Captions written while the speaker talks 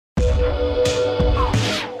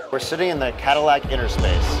We're sitting in the Cadillac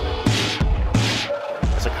Innerspace.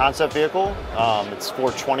 It's a concept vehicle. It's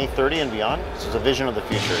for 2030 and beyond. So it's a vision of the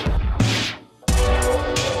future.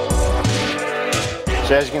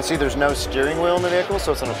 So as you can see, there's no steering wheel in the vehicle,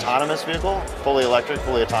 so it's an autonomous vehicle, fully electric,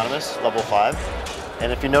 fully autonomous, level 5.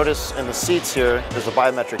 And if you notice in the seats here, there's a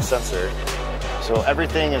biometric sensor. So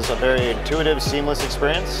everything is a very intuitive, seamless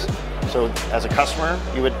experience. So as a customer,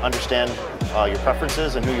 you would understand your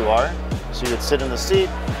preferences and who you are. So you would sit in the seat,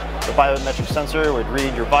 the biometric sensor would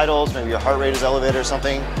read your vitals, maybe your heart rate is elevated or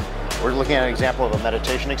something. We're looking at an example of a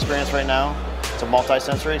meditation experience right now. It's a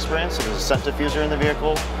multi-sensory experience. So there's a scent diffuser in the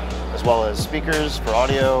vehicle, as well as speakers for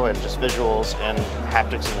audio and just visuals and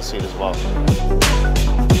haptics in the seat as well.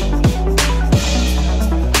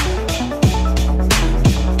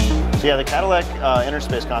 So yeah, the Cadillac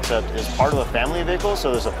Innerspace concept is part of a family vehicle.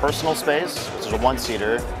 So there's a personal space, which is a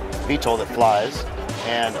one-seater, VTOL that flies,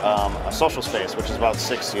 and a social space, which is about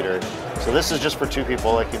 6-seater. So this is just for 2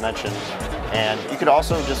 people, like you mentioned. And you could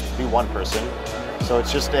also just be one person. So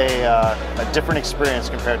it's just a different experience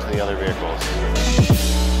compared to the other vehicles.